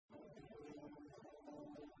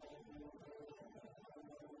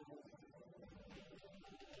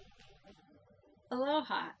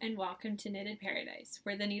Aloha and welcome to Knitted Paradise,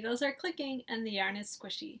 where the needles are clicking and the yarn is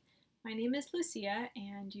squishy. My name is Lucia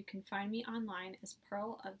and you can find me online as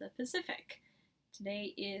Pearl of the Pacific.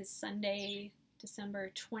 Today is Sunday,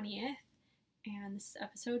 December 20th, and this is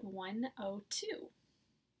episode 102.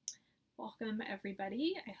 Welcome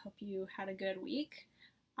everybody. I hope you had a good week.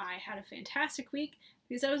 I had a fantastic week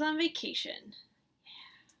because I was on vacation.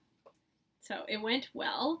 So it went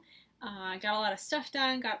well. Got a lot of stuff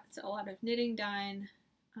done, got a lot of knitting done.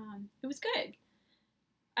 It was good.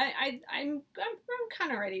 I'm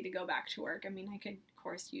kind of ready to go back to work. I mean, I could, of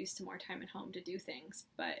course, use some more time at home to do things,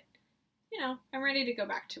 but, you know, I'm ready to go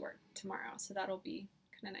back to work tomorrow, so that'll be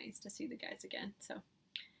kind of nice to see the guys again. So,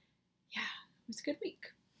 yeah, it was a good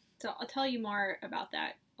week. So I'll tell you more about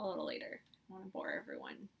that a little later. I want to bore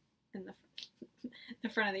everyone in the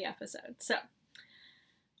front of the episode. So,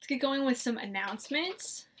 let's get going with some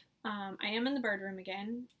announcements. I am in the bird room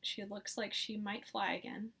again. She looks like she might fly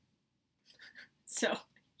again. So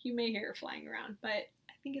you may hear her flying around, but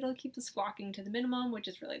I think it'll keep the squawking to the minimum, which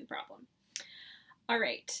is really the problem. All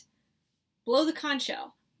right, below the conch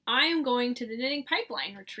shell. I am going to the Knitting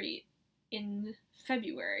Pipeline retreat in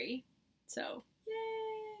February. So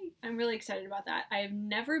yay! I'm really excited about that. I have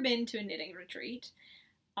never been to a knitting retreat.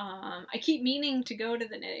 I keep meaning to go to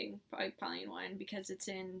the Knitting Pipeline one because it's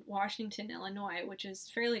in Washington, Illinois, which is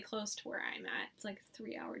fairly close to where I'm at. It's like a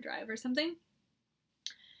 3-hour drive or something.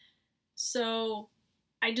 So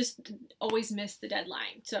I just always miss the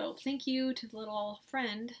deadline. So thank you to the little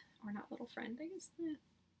friend, or not little friend, I guess.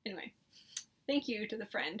 Anyway, thank you to the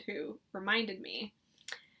friend who reminded me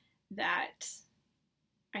that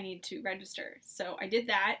I need to register. So I did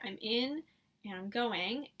that. I'm in and I'm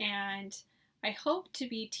going, and I hope to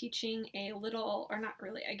be teaching a little, or not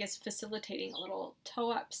really, I guess facilitating a little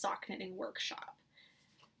toe-up sock knitting workshop.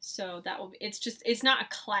 So that will be, it's not a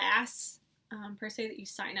class per se that you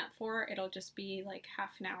sign up for. It'll just be like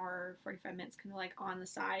half an hour, 45 minutes, kind of like on the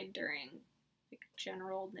side during like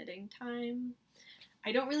general knitting time.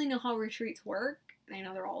 I don't really know how retreats work, and I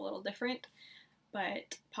know they're all a little different,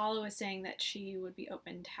 but Paula was saying that she would be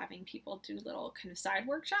open to having people do little kind of side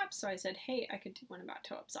workshops. So I said, hey, I could do one about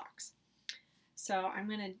toe-up socks. So I'm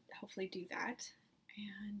going to hopefully do that,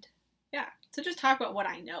 and yeah, so just talk about what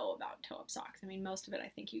I know about toe-up socks. I mean, most of it I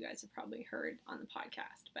think you guys have probably heard on the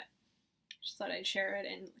podcast, but just thought I'd share it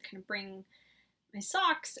and kind of bring my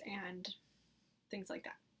socks and things like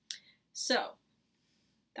that. So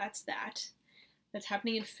that's that. That's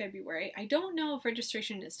happening in February. I don't know if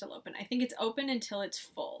registration is still open. I think it's open until it's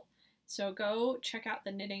full. So go check out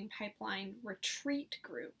the Knitting Pipeline Retreat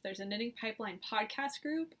group. There's a Knitting Pipeline podcast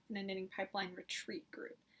group and a Knitting Pipeline Retreat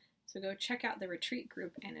group. So go check out the retreat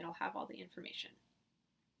group and it'll have all the information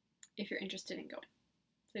if you're interested in going.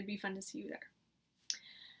 So it'd be fun to see you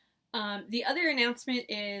there. The other announcement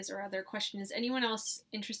is, or other question is, anyone else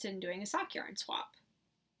interested in doing a sock yarn swap?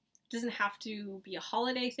 It doesn't have to be a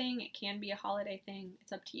holiday thing. It can be a holiday thing.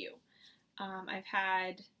 It's up to you. I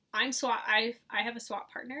have a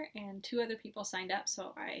swap partner and 2 other people signed up,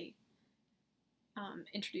 so I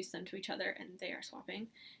introduced them to each other and they are swapping.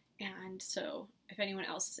 And so if anyone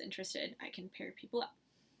else is interested, I can pair people up.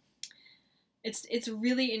 It's a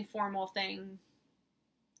really informal thing.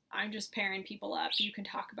 I'm just pairing people up. You can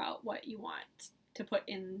talk about what you want to put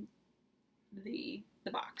in the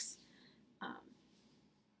box.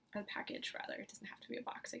 Or the package, rather. It doesn't have to be a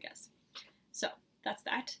box, I guess. So that's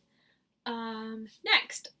that.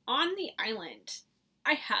 Next, on the island,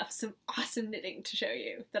 I have some awesome knitting to show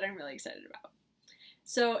you that I'm really excited about.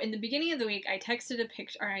 So in the beginning of the week, I texted a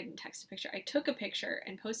picture, or I didn't text a picture, I took a picture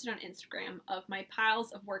and posted on Instagram of my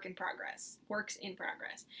piles of works in progress.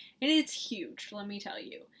 And it's huge, let me tell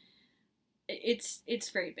you. It's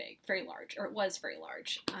very big, very large, or it was very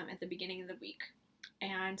large at the beginning of the week.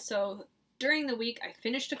 And so during the week, I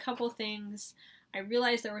finished a couple things. I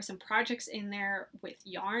realized there were some projects in there with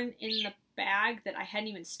yarn in the bag that I hadn't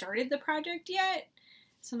even started the project yet.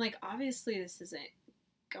 So I'm like, obviously this isn't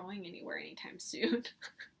going anywhere anytime soon.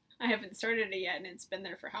 I haven't started it yet and it's been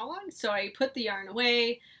there for how long? So I put the yarn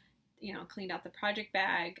away, you know, cleaned out the project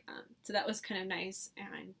bag. So that was kind of nice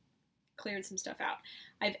and cleared some stuff out.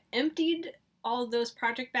 I've emptied all of those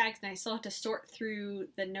project bags and I still have to sort through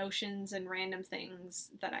the notions and random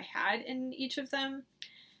things that I had in each of them.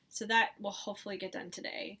 So that will hopefully get done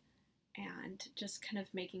today, and just kind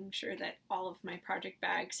of making sure that all of my project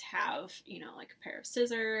bags have, you know, like a pair of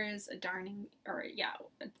scissors, a darning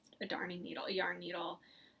needle, a yarn needle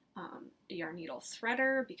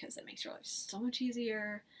threader, because it makes your life so much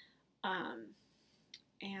easier, and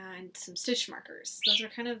some stitch markers. Those are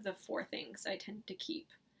kind of the 4 things I tend to keep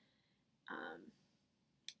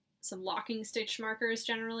some locking stitch markers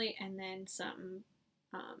generally, and then some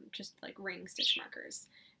just like ring stitch markers,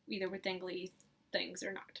 either with dangly things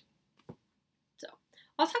or not. So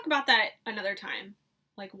I'll talk about that another time,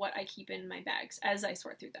 like what I keep in my bags as I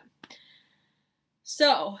sort through them.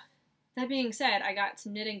 So that being said, I got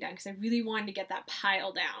some knitting done because I really wanted to get that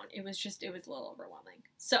pile down. It was a little overwhelming.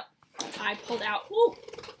 So I pulled out, ooh,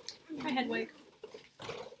 my head wig.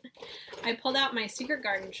 I pulled out my Secret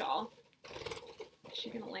Garden shawl. Is she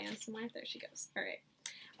gonna land somewhere? There she goes. All right.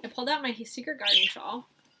 I pulled out my Secret Garden shawl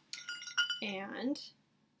and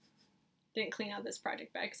didn't clean out this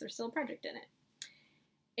project bag because there's still a project in it.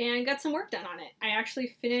 And got some work done on it. I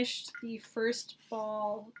actually finished the first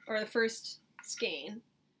ball, or the first skein.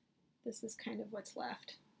 This is kind of what's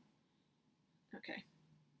left. Okay.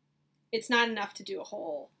 It's not enough to do a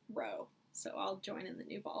whole row, so I'll join in the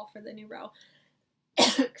new ball for the new row.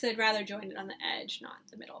 Because I'd rather join it on the edge, not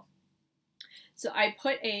the middle. So I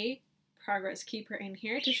put a progress keeper in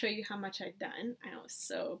here to show you how much I'd done. I was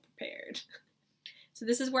so prepared. So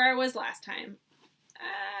this is where I was last time.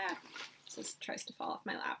 This tries to fall off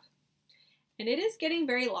my lap. And it is getting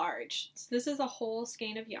very large. So this is a whole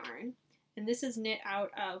skein of yarn. And this is knit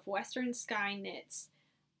out of Western Sky Knits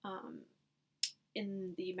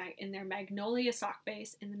in their Magnolia sock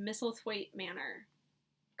base in the Misselthwaite Manor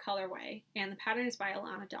colorway. And the pattern is by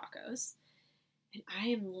Alana Dakos. And I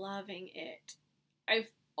am loving it. I've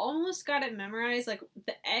almost got it memorized. Like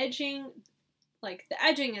the edging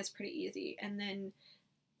is pretty easy. And then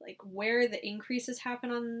like where the increases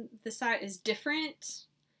happen on the side is different.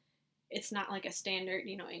 It's not like a standard,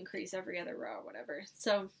 increase every other row or whatever.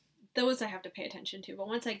 So those I have to pay attention to. But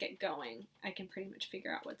once I get going, I can pretty much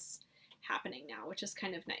figure out what's happening now, which is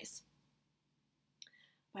kind of nice.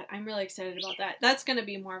 But I'm really excited about that. That's going to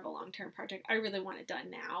be more of a long-term project. I really want it done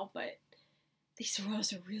now, but these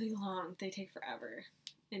rows are really long. They take forever.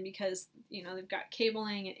 And because, they've got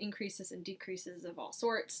cabling and increases and decreases of all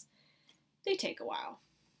sorts, they take a while.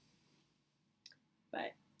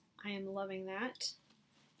 But I am loving that.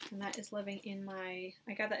 And that is living in I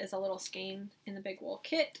got that as a little skein in the Big Wool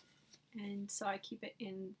kit. And so I keep it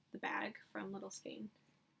in the bag from Little Skein.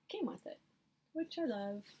 Came with it, which I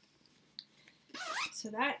love. So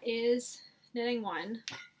that is knitting one.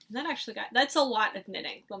 And that's a lot of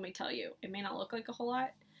knitting, let me tell you. It may not look like a whole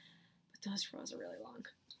lot, but those rows are really long.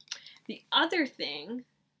 The other thing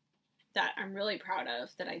that I'm really proud of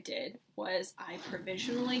that I did was I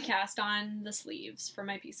provisionally cast on the sleeves for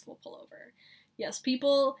my Peaceful Pullover. Yes,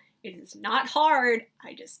 people, it is not hard.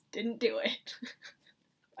 I just didn't do it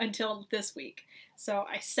until this week. So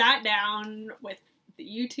I sat down with the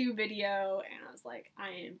YouTube video and I was like, I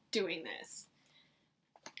am doing this.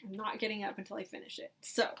 I'm not getting up until I finish it.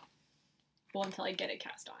 Until I get it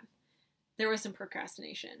cast on. There was some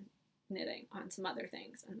procrastination knitting on some other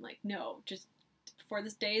things. I'm like, no, just before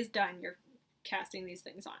this day is done, you're casting these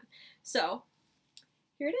things on. So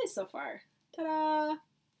here it is so far. Ta-da!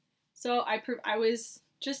 So I was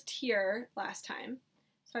just here last time.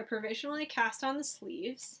 So I provisionally cast on the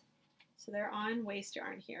sleeves. So they're on waist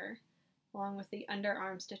yarn here, along with the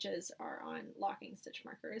underarm stitches are on locking stitch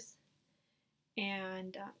markers.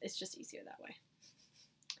 And it's just easier that way.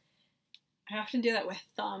 I often do that with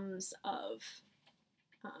thumbs of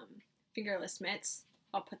fingerless mitts.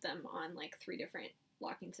 I'll put them on like 3 different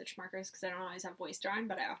locking stitch markers because I don't always have waist yarn,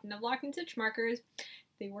 but I often have locking stitch markers.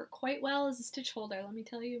 They work quite well as a stitch holder, let me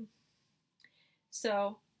tell you.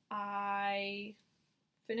 So I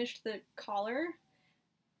finished the collar.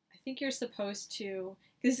 I think you're supposed to,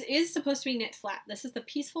 this is supposed to be knit flat. This is the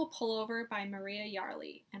Peaceful Pullover by Maria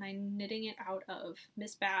Yarley, and I'm knitting it out of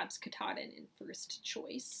Miss Babs Katahdin in First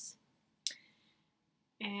Choice.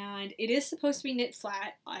 And it is supposed to be knit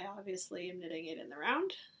flat. I obviously am knitting it in the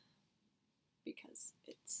round because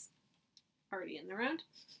it's already in the round.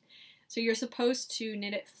 So you're supposed to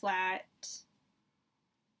knit it flat,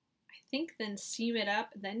 I think, then seam it up,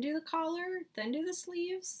 then do the collar, then do the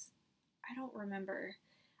sleeves. I don't remember.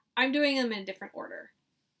 I'm doing them in a different order.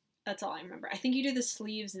 That's all I remember. I think you do the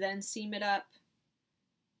sleeves, then seam it up,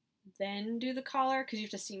 then do the collar, because you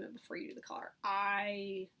have to seam it before you do the collar.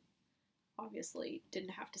 I obviously didn't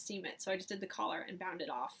have to seam it, so I just did the collar and bound it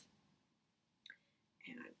off.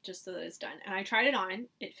 And just so that it's done. And I tried it on.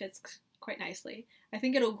 It fits quite nicely. I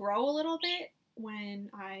think it'll grow a little bit when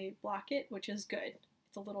I block it, which is good.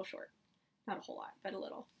 It's a little short. Not a whole lot, but a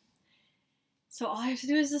little. So all I have to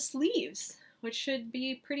do is the sleeves, which should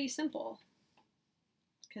be pretty simple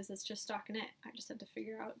because it's just stockinette. I just have to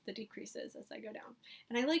figure out the decreases as I go down.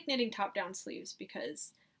 And I like knitting top-down sleeves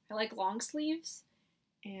because I like long sleeves,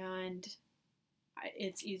 and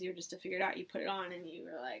it's easier just to figure it out. You put it on and you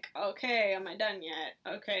were like, okay, am I done yet?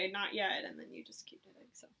 Okay, not yet. And then you just keep knitting.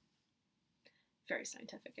 So very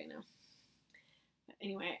scientific, I know. But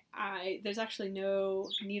anyway, there's actually no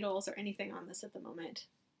needles or anything on this at the moment,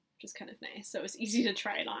 which is kind of nice. So it was easy to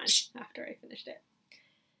try it on after I finished it.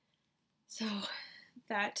 So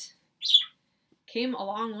that came a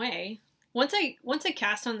long way. Once I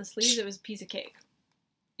cast on the sleeves, it was a piece of cake.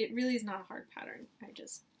 It really is not a hard pattern. I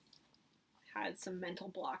just had some mental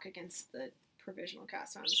block against the provisional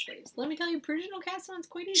cast on the sleeves. Let me tell you, provisional cast on is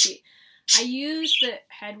quite easy. I use the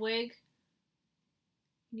head wig.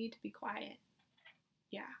 You need to be quiet.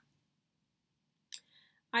 Yeah.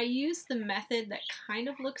 I use the method that kind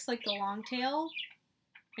of looks like the long tail.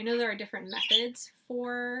 I know there are different methods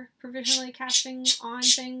for provisionally casting on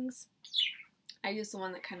things. I use the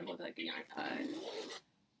one that kind of looked like a yarn,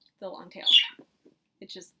 the long tail.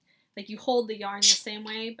 It's just like you hold the yarn the same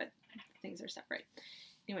way, but things are separate.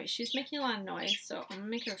 Anyway, she's making a lot of noise, so I'm gonna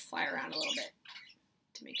make her fly around a little bit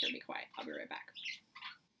to make her be quiet. I'll be right back.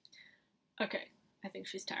 Okay, I think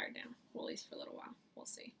she's tired now. Well, at least for a little while. We'll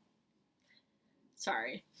see.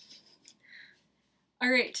 Sorry. All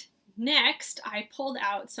right, next I pulled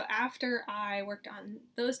out, so after I worked on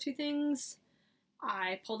those two things,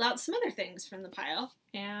 I pulled out some other things from the pile,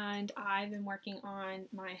 and I've been working on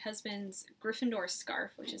my husband's Gryffindor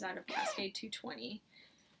scarf, which is out of Cascade 220,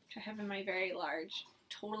 which I have in my very large,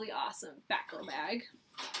 totally awesome Batgirl bag.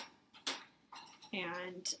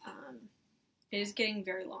 And it is getting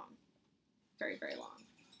very long. Very, very long.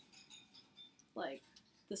 Like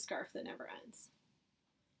the scarf that never ends.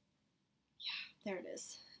 Yeah, there it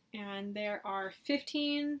is. And there are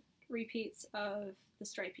 15 repeats of the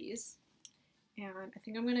stripies. And I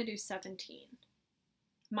think I'm going to do 17.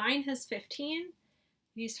 Mine has 15.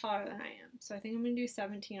 He's taller than I am. So I think I'm going to do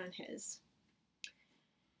 17 on his.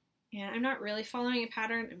 And I'm not really following a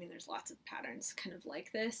pattern. I mean, there's lots of patterns kind of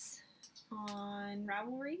like this on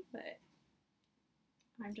Ravelry, but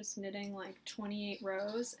I'm just knitting like 28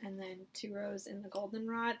 rows and then 2 rows in the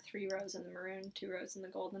Goldenrod, 3 rows in the Maroon, 2 rows in the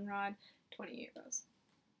Goldenrod, 28 rows.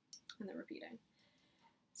 And then repeating.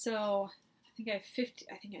 So I think I have 50.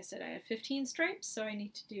 I think I said I have 15 stripes, so I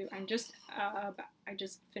need to do. I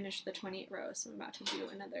just finished the 28 rows, so I'm about to do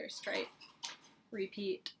another stripe,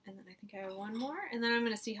 repeat, and then I think I have one more, and then I'm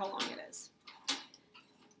going to see how long it is.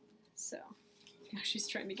 So now she's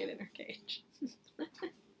trying to get in her cage.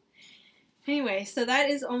 Anyway, so that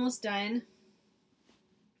is almost done.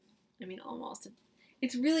 I mean, almost.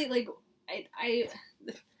 It's really like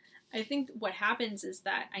I think what happens is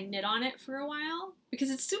that I knit on it for a while, because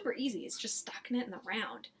it's super easy. It's just stocking it in the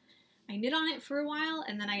round. I knit on it for a while,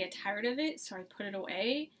 and then I get tired of it, so I put it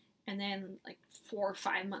away, and then like 4 or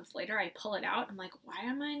 5 months later, I pull it out. I'm like, why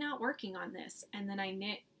am I not working on this? And then I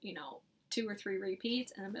knit, 2 or 3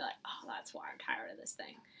 repeats, and then be like, oh, that's why I'm tired of this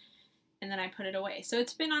thing. And then I put it away. So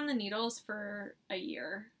it's been on the needles for a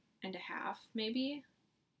year and a half, maybe.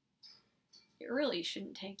 It really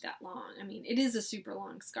shouldn't take that long. I mean, it is a super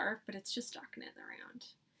long scarf, but it's just stocking it in the round.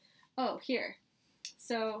 Oh, here.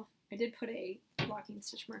 So I did put a blocking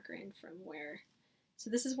stitch marker in from where.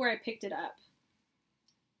 So this is where I picked it up.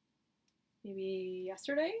 Maybe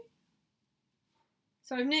yesterday?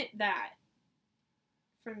 So I've knit that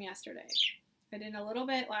from yesterday. I did a little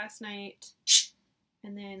bit last night,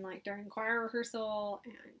 and then like during choir rehearsal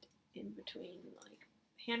and in between like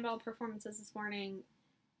handbell performances this morning.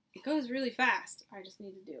 It goes really fast. I just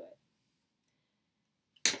need to do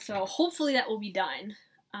it. So hopefully that will be done.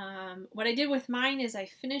 What I did with mine is I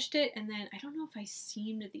finished it, and then I don't know if I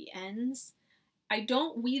seamed the ends. I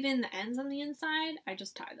don't weave in the ends on the inside. I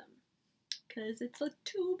just tie them. Because it's a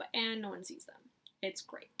tube and no one sees them. It's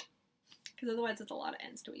great. Because otherwise it's a lot of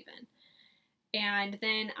ends to weave in. And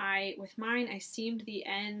then with mine, I seamed the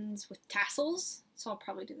ends with tassels. So I'll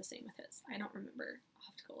probably do the same with his. I don't remember. I'll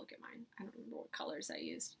have to go look at mine. I don't remember what colors I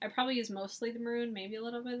used. I probably used mostly the maroon, maybe a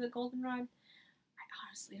little bit of the goldenrod. I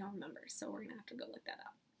honestly don't remember, so we're going to have to go look that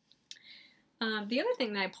up. The other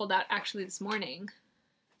thing that I pulled out actually this morning,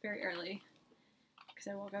 very early, because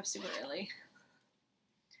I woke up super early.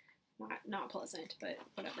 Not pleasant, but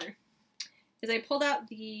whatever. Is I pulled out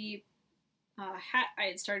the hat I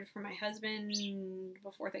had started for my husband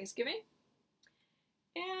before Thanksgiving.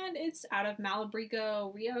 And it's out of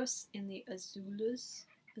Malabrigo Rios in the Azules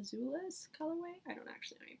colorway. I don't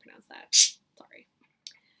actually know how you pronounce that. Sorry.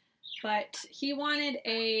 But he wanted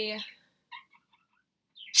a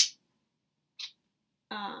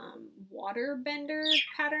waterbender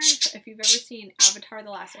pattern, if you've ever seen Avatar: The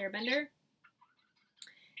Last Airbender.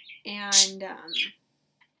 And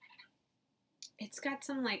it's got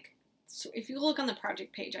some like, so if you look on the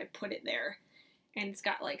project page, I put it there. And it's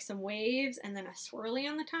got like some waves and then a swirly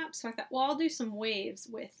on the top. So I thought, well, I'll do some waves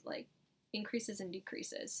with like increases and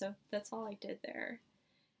decreases. So that's all I did there.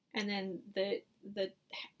 And then the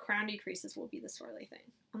crown decreases will be the swirly thing.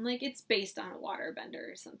 I'm like, it's based on a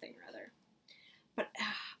waterbender or something or other. But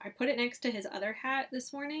I put it next to his other hat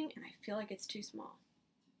this morning, and I feel like it's too small.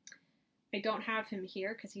 I don't have him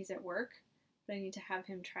here because he's at work, but I need to have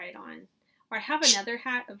him try it on. Or I have another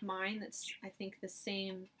hat of mine that's, I think, the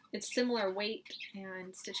same. It's similar weight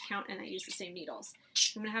and stitch count, and I use the same needles.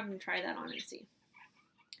 I'm going to have him try that on and see.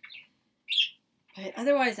 But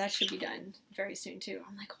otherwise, that should be done very soon, too.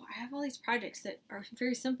 I'm like, well, I have all these projects that are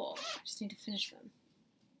very simple. I just need to finish them.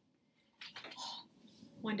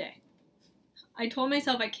 One day. I told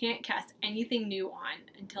myself I can't cast anything new on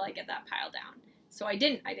until I get that pile down. So I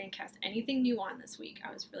didn't. I didn't cast anything new on this week.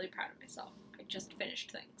 I was really proud of myself. I just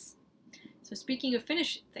finished things. So speaking of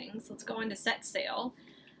finished things, let's go on to set sail.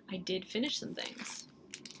 I did finish some things.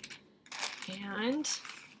 And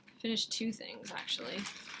finished 2 things, actually.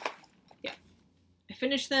 Yeah. I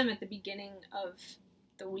finished them at the beginning of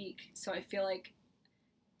the week, so I feel like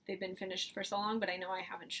they've been finished for so long, but I know I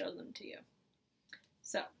haven't showed them to you.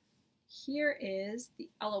 So here is the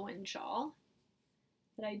Elowen Shawl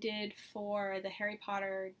that I did for the Harry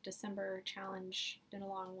Potter December challenge, did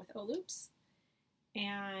along with O-Loops.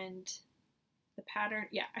 And the pattern,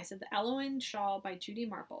 yeah, I said the Elowen Shawl by Judy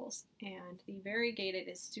Marples, and the variegated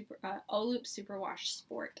is O-Loop Superwash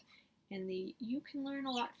Sport, and the You Can Learn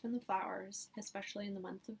a Lot from the Flowers, especially in the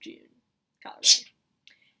month of June colorway.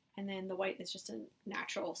 And then the white is just a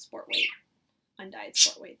natural sport weight, undyed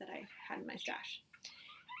sport weight that I had in my stash.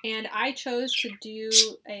 And I chose to do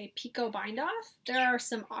a picot bind off. There are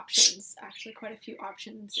some options, actually quite a few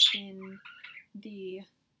options in the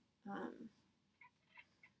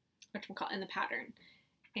in the pattern.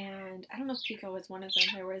 And I don't know if picot was one of them.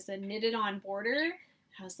 There was a knitted on border.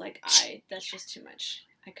 I was like, that's just too much.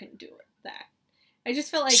 I couldn't do that. I just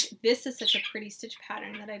felt like this is such a pretty stitch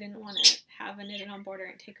pattern that I didn't want to have a knitted on border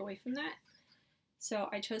and take away from that. So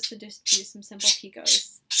I chose to just do some simple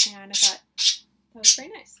picots, and I thought that was very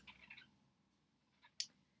nice.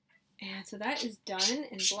 And so that is done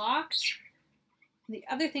and blocked. And the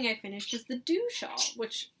other thing I finished is the Dew Shawl,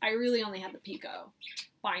 which I really only had the picot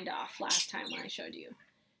bind off last time when I showed you.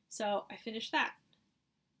 So I finished that.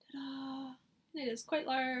 Ta-da! And it is quite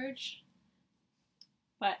large.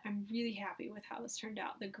 But I'm really happy with how this turned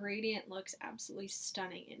out. The gradient looks absolutely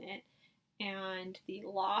stunning in it. And the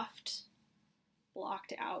Loft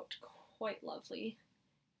blocked out quite lovely.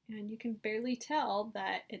 And you can barely tell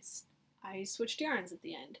that I switched yarns at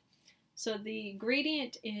the end. So the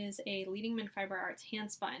gradient is a Leadingman Fiber Arts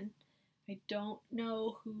handspun. I don't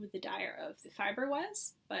know who the dyer of the fiber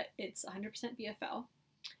was, but it's 100% BFL.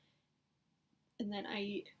 And then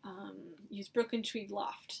I used Brooklyn Tweed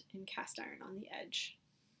Loft in cast iron on the edge.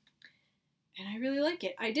 And I really like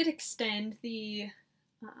it. I did extend the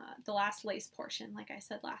last lace portion, like I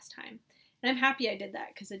said last time. And I'm happy I did that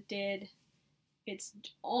because it's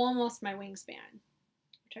almost my wingspan,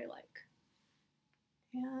 which I like.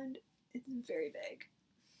 And it's very big.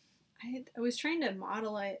 I was trying to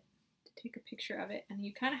model it, to take a picture of it, and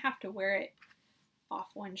you kind of have to wear it off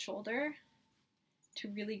one shoulder to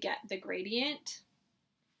really get the gradient.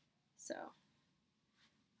 So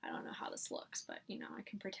I don't know how this looks, but you know, I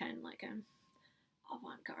can pretend like I'm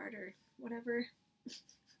avant-garde or whatever.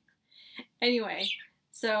 Anyway,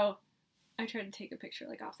 so I tried to take a picture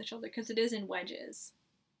like off the shoulder because it is in wedges.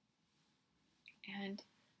 And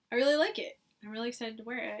I really like it. I'm really excited to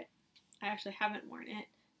wear it. I actually haven't worn it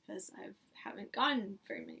because I haven't gone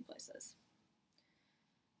very many places.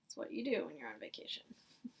 That's what you do when you're on vacation.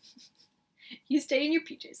 You stay in your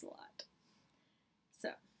PJs a lot. So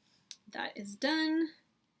that is done.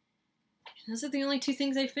 Those are the only 2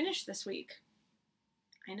 things I finished this week.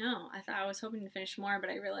 I know. I was hoping to finish more, but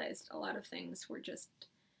I realized a lot of things were just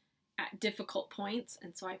at difficult points,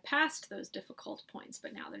 and so I passed those difficult points,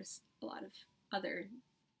 but now there's a lot of other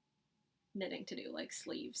knitting to do, like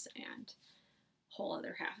sleeves and a whole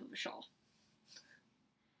other half of a shawl.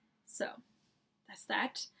 So that's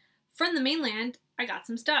that. From the mainland, I got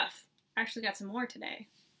some stuff. I actually got some more today,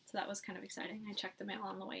 so that was kind of exciting. I checked the mail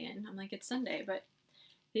on the way in. I'm like, it's Sunday, but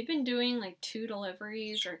they've been doing like 2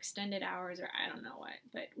 deliveries or extended hours or I don't know what,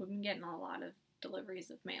 but we've been getting a lot of deliveries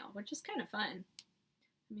of mail, which is kind of fun.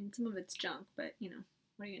 I mean, some of it's junk, but you know,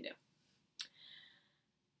 what are you gonna do?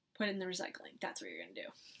 Put it in the recycling. That's what you're gonna do.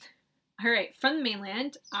 All right, from the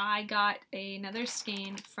mainland, I got another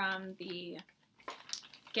skein from the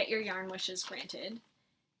Get Your Yarn Wishes Granted,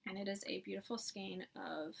 and it is a beautiful skein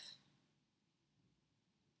of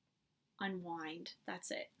Unwind.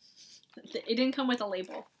 That's it. It didn't come with a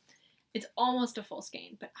label. It's almost a full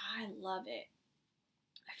skein, but I love it.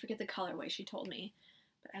 I forget the colorway she told me,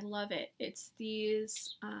 but I love it. It's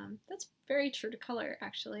these, that's very true to color,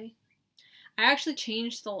 actually. I actually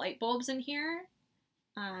changed the light bulbs in here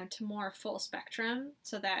to more full spectrum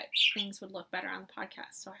so that things would look better on the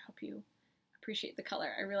podcast. So I hope you appreciate the color.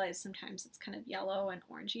 I realize sometimes it's kind of yellow and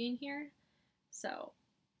orangey in here. So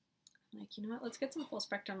I'm like, you know what? Let's get some full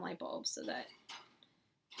spectrum light bulbs so that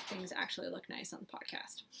things actually look nice on the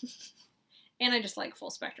podcast. And I just like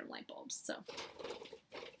full spectrum light bulbs. So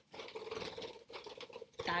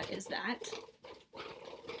that is that.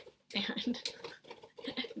 And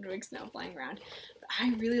Hedwig's now flying around. But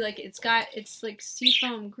I really like it. It's like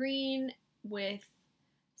seafoam green with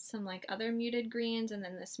some like other muted greens and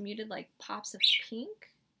then this muted like pops of pink.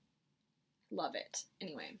 Love it.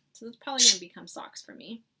 Anyway, so that's probably going to become socks for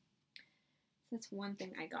me. That's one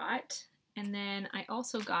thing I got. And then I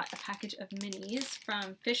also got a package of minis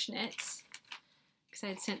from Fishnets because I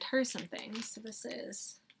had sent her some things. So this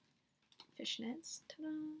is Fishnets,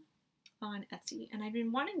 ta-da, on Etsy. And I've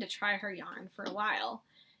been wanting to try her yarn for a while.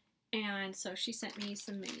 And so she sent me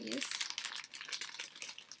some minis.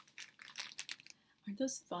 Aren't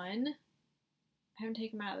those fun? I haven't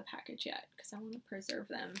taken them out of the package yet because I want to preserve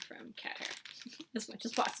them from cat hair as much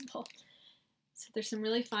as possible. So there's some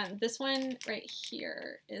really fun. This one right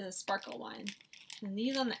here is a sparkle one. And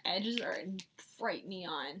these on the edges are in bright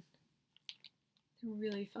neon. They're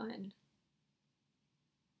really fun.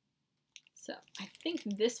 So I think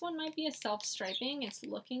this one might be a self-striping. It's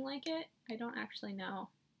looking like it. I don't actually know.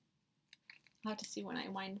 I'll have to see when I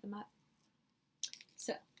wind them up.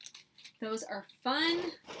 So those are fun.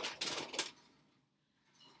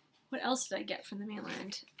 What else did I get from the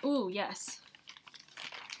mainland? Ooh, yes.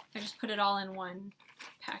 I just put it all in one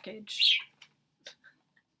package.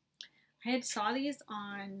 I had saw these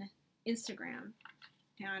on Instagram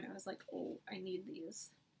and I was like, oh, I need these.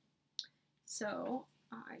 So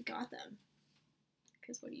I got them.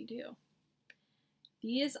 Because what do?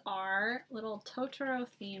 These are little Totoro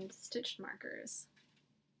themed stitched markers.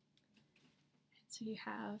 So you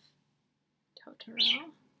have Totoro.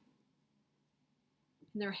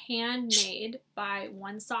 And they're handmade by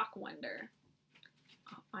One Sock Wonder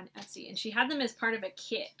on Etsy. And she had them as part of a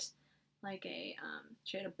kit. Like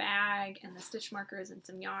she had a bag and the stitch markers and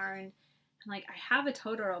some yarn. And like, I have a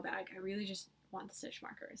Totoro bag. I really just want the stitch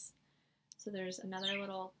markers. So there's another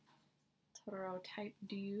little Totoro type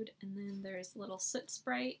dude. And then there's a little soot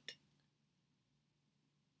sprite.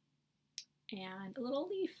 And a little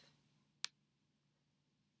leaf.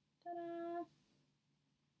 Ta-da!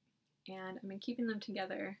 And I've been keeping them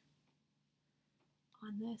together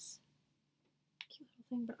on this cute little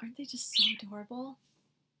thing, but aren't they just so adorable?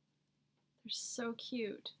 They're so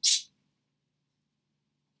cute.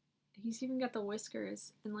 He's even got the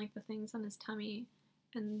whiskers and like the things on his tummy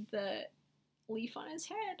and the leaf on his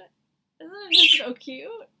head. Isn't it just so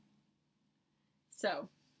cute? So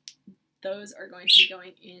those are going to be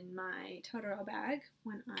going in my Totoro bag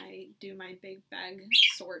when I do my big bag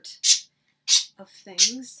sort of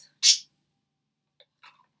things.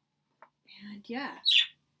 And yeah,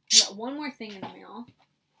 I got one more thing in the mail,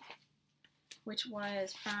 which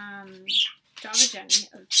was from Java Jenny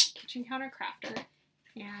of Kitchen Counter Crafter,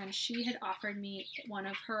 and she had offered me one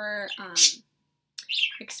of her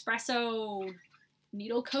espresso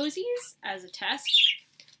needle cozies as a test.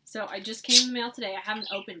 So I just came in the mail today. I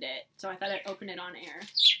haven't opened it, so I thought I'd open it on air.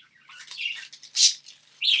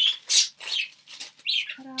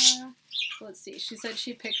 Ta-da! Let's see. She said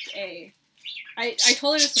she picked a... I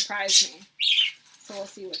told her to surprise me, so we'll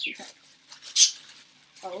see what she picked.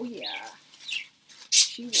 Oh yeah,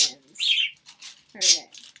 she wins. Alright.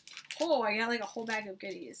 Oh, I got like a whole bag of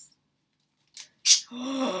goodies.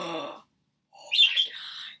 Oh my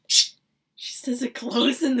god. She says it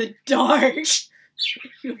glows in the dark.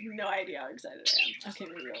 You have no idea how excited I am. Okay,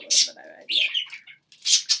 maybe a little bit of an idea.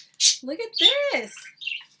 Look at this.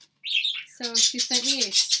 So she sent me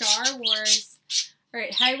a Star Wars.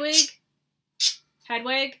 Alright, Hedwig.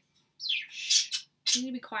 Hedwig. Shh. You need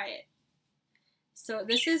to be quiet. So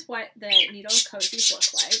this is what the needle cozies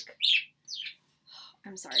look like.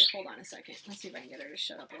 I'm sorry, hold on a second. Let's see if I can get her to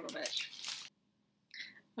shut up a little bit.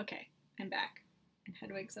 Okay, I'm back. And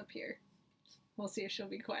Hedwig's up here. We'll see if she'll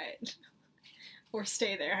be quiet. Or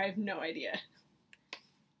stay there, I have no idea.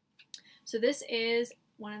 So this is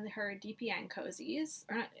one of her DPN cozies.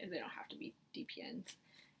 Or not, they don't have to be DPNs.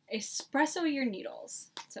 Espresso your needles.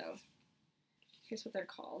 So here's what they're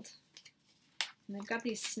called. And they've got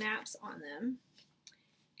these snaps on them.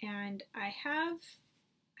 And I have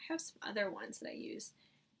some other ones that I use.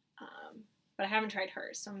 but I haven't tried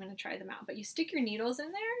hers, so I'm going to try them out. But you stick your needles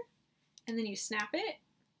in there, and then you snap it.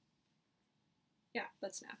 Yeah,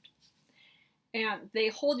 that's snapped. And they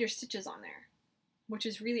hold your stitches on there, which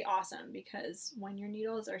is really awesome because when your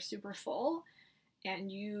needles are super full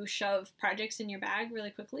and you shove projects in your bag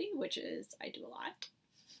really quickly, which is, I do a lot,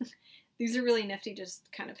 these are really nifty,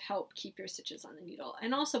 just kind of help keep your stitches on the needle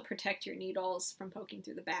and also protect your needles from poking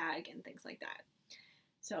through the bag and things like that.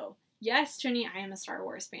 So yes, Jenny, I am a Star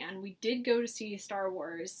Wars fan. We did go to see Star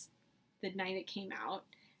Wars the night it came out,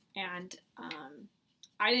 and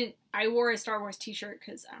I wore a Star Wars t-shirt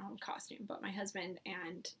because I don't have a costume, but my husband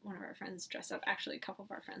and one of our friends dressed up, actually a couple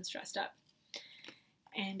of our friends dressed up,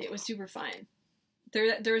 and it was super fun.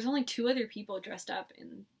 There was only 2 other people dressed up,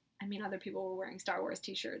 and I mean, other people were wearing Star Wars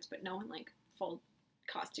t-shirts, but no one like full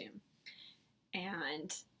costume.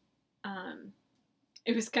 And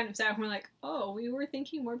it was kind of sad. We're like, oh, we were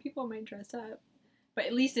thinking more people might dress up. But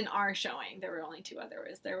at least in our showing, there were only 2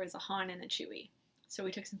 others. There was a Han and a Chewie. So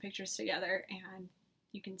we took some pictures together, and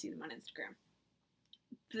you can see them on Instagram.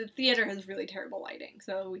 The theater has really terrible lighting,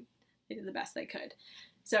 so they did the best they could.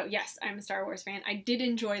 So yes, I'm a Star Wars fan. I did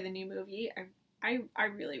enjoy the new movie. I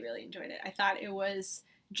really, really enjoyed it. I thought it was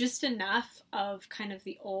just enough of kind of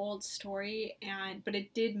the old story, but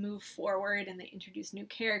it did move forward, and they introduced new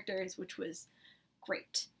characters, which was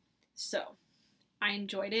great. So I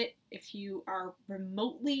enjoyed it. If you are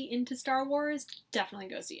remotely into Star Wars, definitely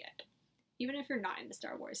go see it. Even if you're not into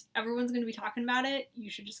Star Wars, everyone's going to be talking about it. You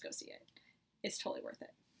should just go see it. It's totally worth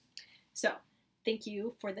it. So thank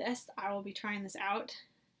you for this. I will be trying this out.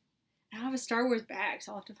 I don't have a Star Wars bag,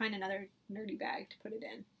 so I'll have to find another nerdy bag to put it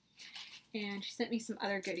in. And she sent me some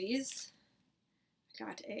other goodies. I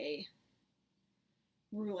got a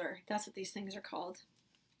ruler. That's what these things are called.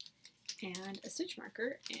 And a stitch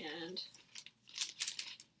marker. And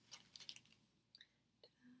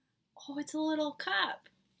oh, it's a little cup.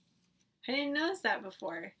 I didn't notice that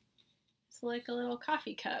before. It's like a little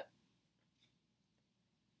coffee cup.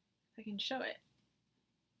 If I can show it.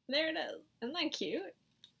 There it is. Isn't that cute?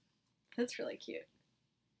 That's really cute.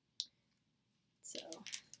 So,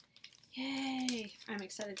 yay! I'm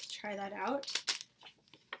excited to try that out.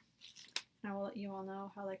 I will let you all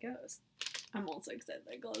know how that goes. I'm also excited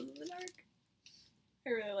that it glows in the dark. I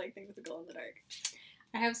really like things that glow in the dark.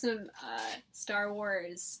 I have some Star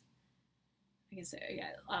Wars, I can say,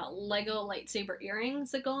 yeah, Lego lightsaber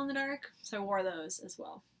earrings that glow in the dark. So I wore those as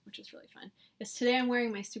well, which was really fun. Yes, today I'm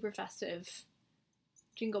wearing my super festive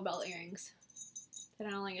Jingle Bell earrings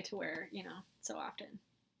that I only get to wear, you know, so often.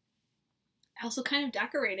 I also kind of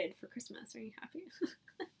decorated for Christmas. Are you happy?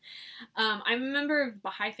 I'm a member of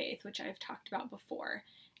Baha'i Faith, which I've talked about before.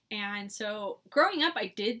 And so growing up,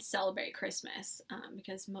 I did celebrate Christmas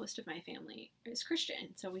because most of my family is Christian.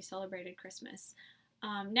 So we celebrated Christmas.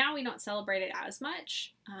 Now we don't celebrate it as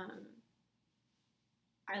much.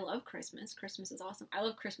 I love Christmas. Christmas is awesome. I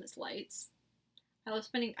love Christmas lights. I love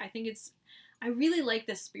spending, I really like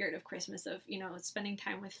the spirit of Christmas of, you know, spending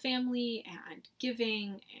time with family and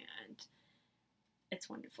giving, and it's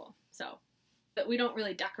wonderful. So, but we don't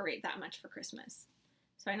really decorate that much for Christmas.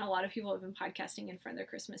 So I know a lot of people have been podcasting in front of their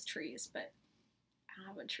Christmas trees, but I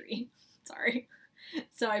don't have a tree. Sorry.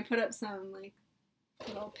 So I put up some like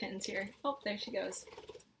little pins here. Oh, there she goes.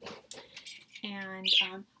 And,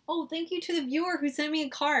 oh, thank you to the viewer who sent me a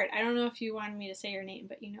card. I don't know if you wanted me to say your name,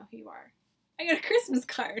 but you know who you are. I got a Christmas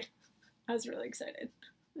card. I was really excited.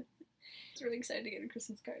 I was really excited to get a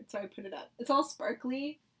Christmas card, so I put it up. It's all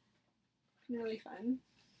sparkly and really fun.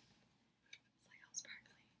 It's like all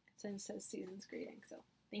sparkly. It says Season's Greeting, so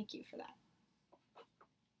thank you for that.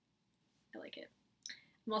 I like it.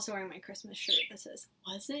 I'm also wearing my Christmas shirt that says,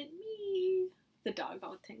 "Wasn't me." The dog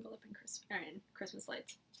all tangled up in Christmas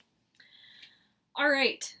lights. All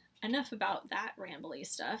right, enough about that rambly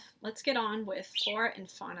stuff. Let's get on with flora and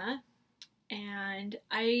fauna. And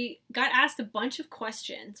I got asked a bunch of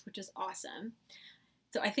questions, which is awesome.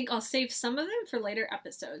 So I think I'll save some of them for later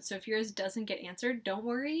episodes. So if yours doesn't get answered, don't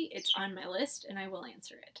worry. It's on my list and I will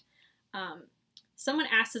answer it. Someone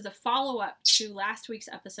asked as a follow-up to last week's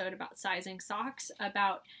episode about sizing socks,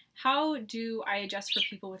 about how do I adjust for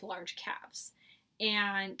people with large calves?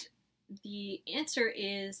 And the answer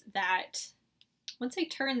is that once I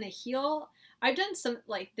turn the heel, I've done some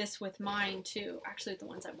like this with mine too. Actually, the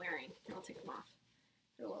ones I'm wearing. I'll take them off.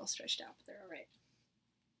 They're a little stretched out, but they're all right.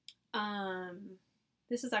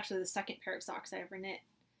 This is actually the second pair of socks I ever knit,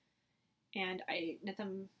 and I knit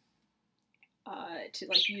them to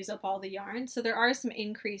like use up all the yarn. So there are some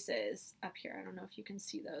increases up here. I don't know if you can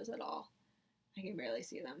see those at all. I can barely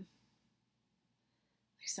see them.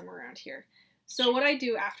 Like somewhere around here. So what I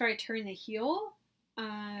do after I turn the heel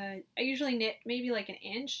I usually knit maybe like an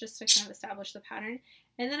inch just to kind of establish the pattern,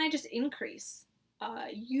 and then I just increase.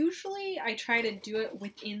 Usually I try to do it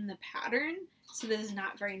within the pattern so that it's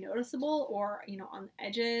not very noticeable, or, you know, on the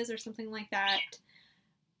edges or something like that.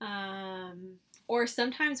 Or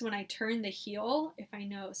sometimes when I turn the heel, if I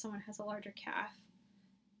know someone has a larger calf,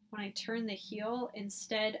 when I turn the heel,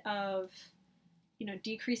 instead of, you know,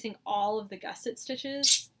 decreasing all of the gusset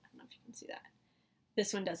stitches, I don't know if you can see that.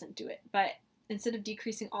 This one doesn't do it, but instead of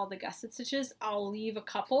decreasing all the gusset stitches, I'll leave a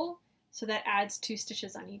couple, so that adds 2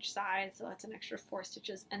 stitches on each side, so that's an extra 4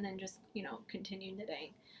 stitches, and then just, you know, continue knitting.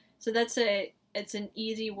 So it's an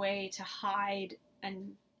easy way to hide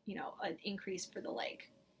an increase for the leg.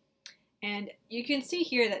 And you can see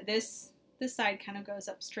here that this side kind of goes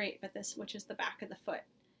up straight, but this, which is the back of the foot,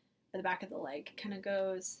 or the back of the leg, kind of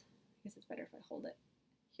goes, I guess it's better if I hold it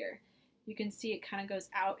here. You can see it kind of goes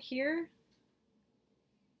out here,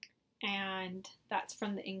 and that's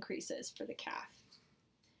from the increases for the calf.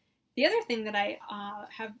 The other thing that I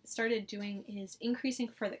have started doing is increasing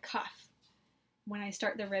for the cuff. When I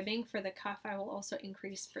start the ribbing for the cuff, I will also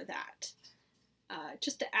increase for that.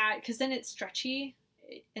 Just to add, because then it's stretchy,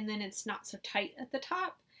 and then it's not so tight at the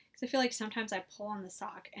top. Because I feel like sometimes I pull on the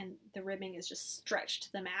sock and the ribbing is just stretched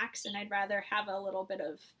to the max, and I'd rather have a little bit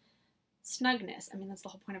of snugness. I mean, that's the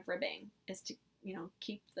whole point of ribbing, is to, you know,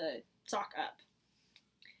 keep the sock up.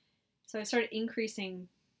 So I started increasing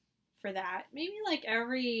for that, maybe like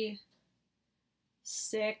every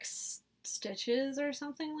 6 stitches or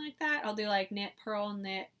something like that. I'll do like knit, purl,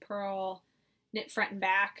 knit front and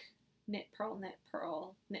back, knit, purl,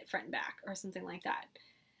 knit front and back, or something like that.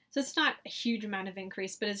 So it's not a huge amount of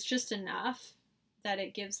increase, but it's just enough that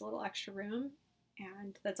it gives a little extra room,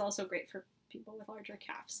 and that's also great for people with larger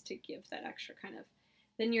calves to give that extra kind of,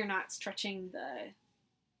 then you're not stretching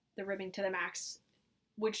the ribbing to the max,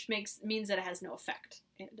 which means that it has no effect.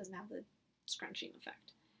 It doesn't have the scrunching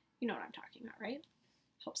effect. You know what I'm talking about, right?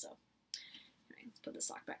 Hope so. All right, let's put the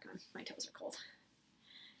sock back on. My toes are cold.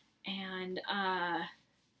 And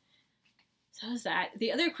so that was that.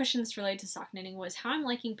 The other questions related to sock knitting was how I'm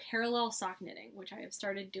liking parallel sock knitting, which I have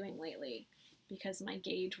started doing lately because my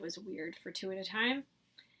gauge was weird for 2 at a time.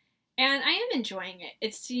 And I am enjoying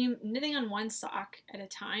it. Knitting on one sock at a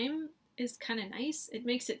time is kind of nice. It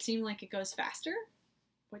makes it seem like it goes faster,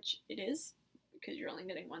 which it is, because you're only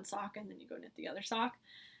knitting one sock and then you go knit the other sock.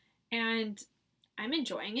 And I'm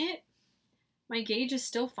enjoying it. My gauge is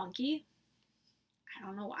still funky. I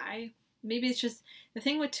don't know why. Maybe it's just, the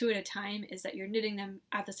thing with 2 at a time is that you're knitting them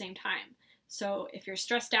at the same time. So if you're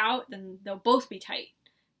stressed out, then they'll both be tight.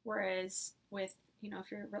 Whereas with, you know,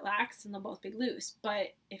 if you're relaxed, then they'll both be loose.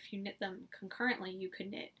 But if you knit them concurrently, you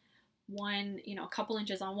could knit one, you know, a couple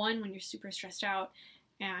inches on one when you're super stressed out,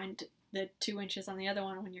 and the 2 inches on the other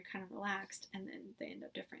one when you're kind of relaxed, and then they end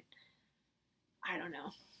up different. I don't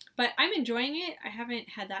know. But I'm enjoying it. I haven't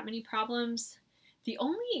had that many problems. The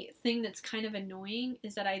only thing that's kind of annoying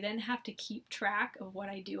is that I then have to keep track of what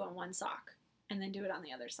I do on one sock and then do it on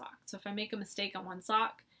the other sock. So if I make a mistake on one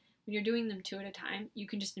sock, when you're doing them 2 at a time, you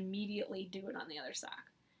can just immediately do it on the other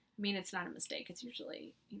sock. I mean, it's not a mistake. It's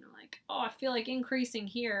usually, you know, like, oh, I feel like increasing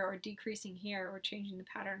here or decreasing here or changing the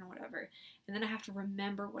pattern or whatever. And then I have to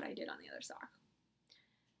remember what I did on the other sock,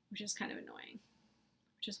 which is kind of annoying,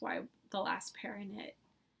 which is why the last pair I knit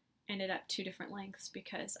ended up 2 different lengths,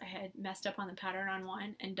 because I had messed up on the pattern on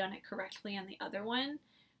one and done it correctly on the other one,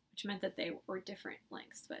 which meant that they were different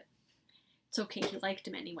lengths, but it's okay. He liked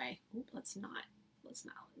them anyway. Ooh, let's not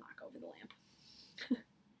knock over the lamp.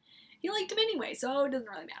 He liked them anyway, so it doesn't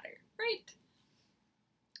really matter, right?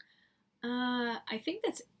 I think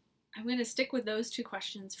I'm going to stick with those 2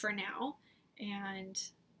 questions for now, and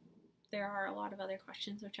there are a lot of other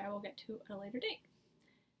questions which I will get to at a later date.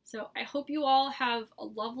 So I hope you all have a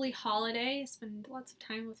lovely holiday, spend lots of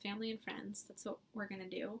time with family and friends. That's what we're going to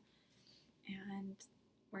do. And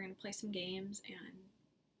we're going to play some games and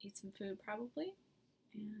eat some food probably,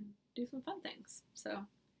 and do some fun things. So I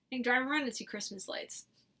think drive around and see Christmas lights.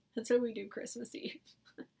 That's what we do Christmas Eve.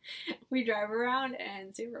 We drive around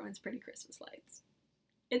and see everyone's pretty Christmas lights.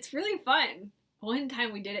 It's really fun. One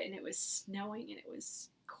time we did it and it was snowing and it was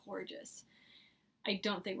gorgeous. I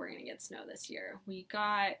don't think we're going to get snow this year. We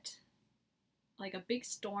got like a big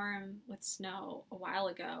storm with snow a while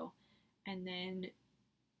ago, and then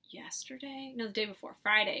the day before,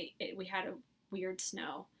 Friday, we had a weird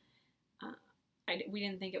snow. We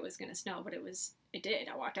didn't think it was going to snow, but it did.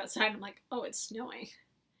 I walked outside and I'm like, oh, it's snowing.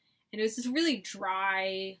 And it was this really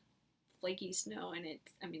dry, flaky snow, and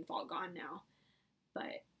it's all gone now.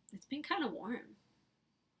 But it's been kind of warm,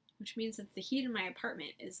 which means that the heat in my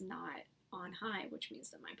apartment is not on high, which means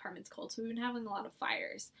that my apartment's cold. So we've been having a lot of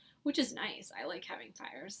fires, which is nice. I like having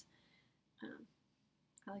fires.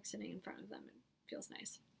 I like sitting in front of them. It feels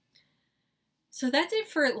nice. So that's it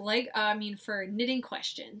for for knitting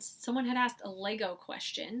questions. Someone had asked a Lego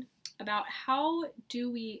question about how do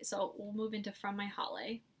we, so we'll move into From My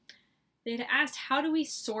Holly. They had asked, how do we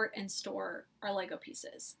sort and store our Lego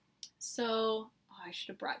pieces? So, I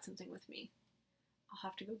should have brought something with me. I'll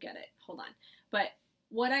have to go get it. Hold on. But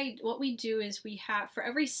what we do is we have, for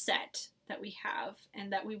every set that we have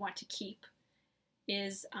and that we want to keep,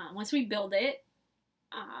 is once we build it,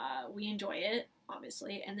 we enjoy it,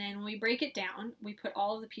 obviously, and then when we break it down, we put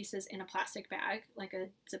all of the pieces in a plastic bag, like a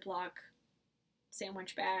Ziploc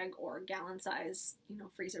sandwich bag or gallon size,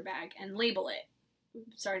 freezer bag, and label it. We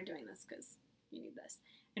started doing this because you need this.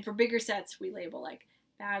 And for bigger sets, we label like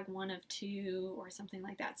bag 1 of 2 or something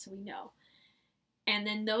like that, so we know. And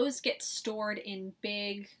then those get stored in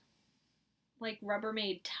big, like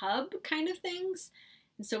Rubbermaid tub kind of things.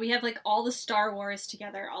 And so we have like all the Star Wars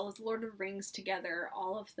together, all of the Lord of the Rings together,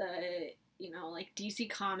 all of the, like DC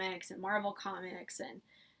comics and Marvel comics, and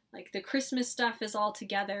like the Christmas stuff is all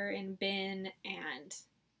together in bin, and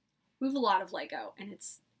we have a lot of Lego and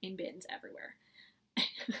it's in bins everywhere.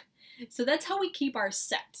 So that's how we keep our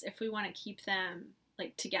sets, if we want to keep them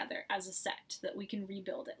like together as a set, so that we can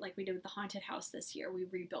rebuild it like we did with the haunted house this year. We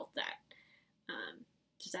rebuilt that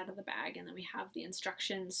just out of the bag, and then we have the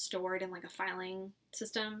instructions stored in like a filing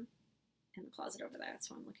system in the closet over there. That's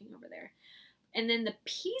why I'm looking over there. And then the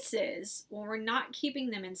pieces, when we're not keeping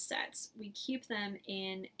them in sets, we keep them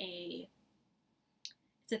in it's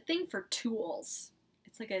a thing for tools.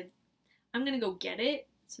 It's like I'm going to go get it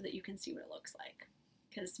so that you can see what it looks like,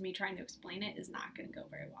 because me trying to explain it is not going to go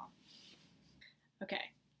very well.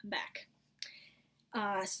 Okay, I'm back.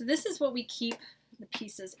 So this is what we keep the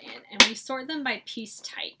pieces in, and we sort them by piece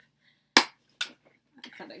type. I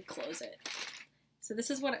thought I'd close it. So this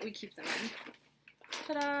is what we keep them in.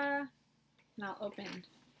 Ta-da! And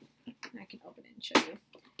I can open it and show you.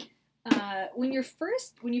 When you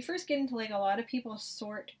first get into Lego, a lot of people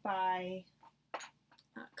sort by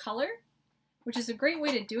color, which is a great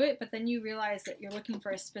way to do it, but then you realize that you're looking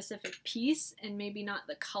for a specific piece and maybe not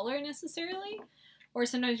the color necessarily, or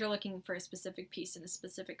sometimes you're looking for a specific piece in a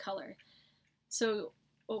specific color. So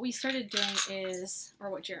what we started doing is,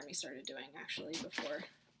 or what Jeremy started doing actually before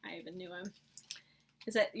I even knew him,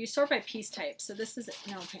 is that you sort by piece type. So this is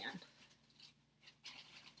no pan.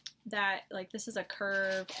 That, like, this is a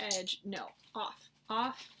curve, edge, no,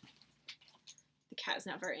 off. The cat is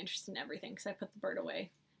now very interested in everything because I put the bird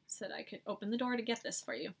away so that I could open the door to get this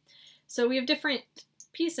for you. So we have different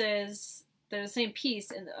pieces, they're the same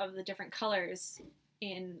piece of the different colors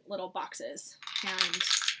in little boxes. And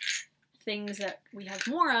things that we have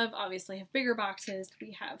more of obviously have bigger boxes.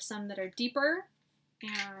 We have some that are deeper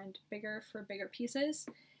and bigger for bigger pieces.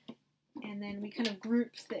 And then we kind of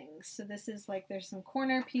group things. So this is like, there's some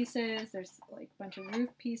corner pieces, there's like a bunch of roof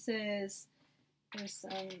pieces, there's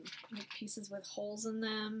some like pieces with holes in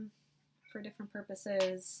them for different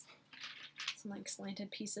purposes, some like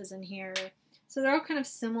slanted pieces in here. So they're all kind of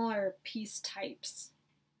similar piece types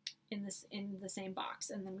in the same box.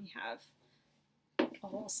 And then we have a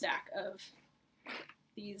whole stack of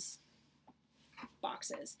these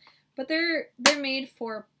boxes. But they're made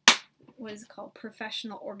for what is called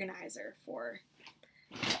professional organizer, for,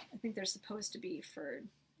 I think they're supposed to be for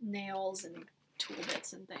nails and tool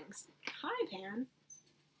bits and things. Hi, Pan.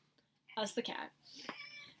 Us the cat.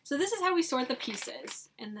 So this is how we sort the pieces.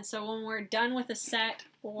 And so when we're done with a set,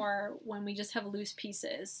 or when we just have loose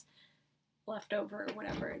pieces left over or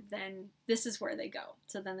whatever, then this is where they go.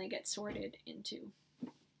 So then they get sorted into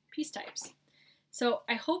piece types. So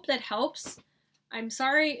I hope that helps. I'm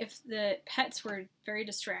sorry if the pets were very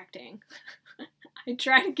distracting. I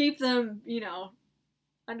try to keep them,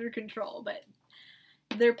 under control, but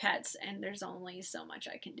they're pets and there's only so much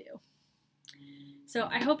I can do. So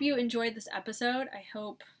I hope you enjoyed this episode. I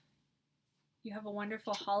hope you have a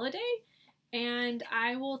wonderful holiday, and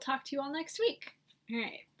I will talk to you all next week. All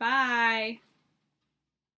right, bye.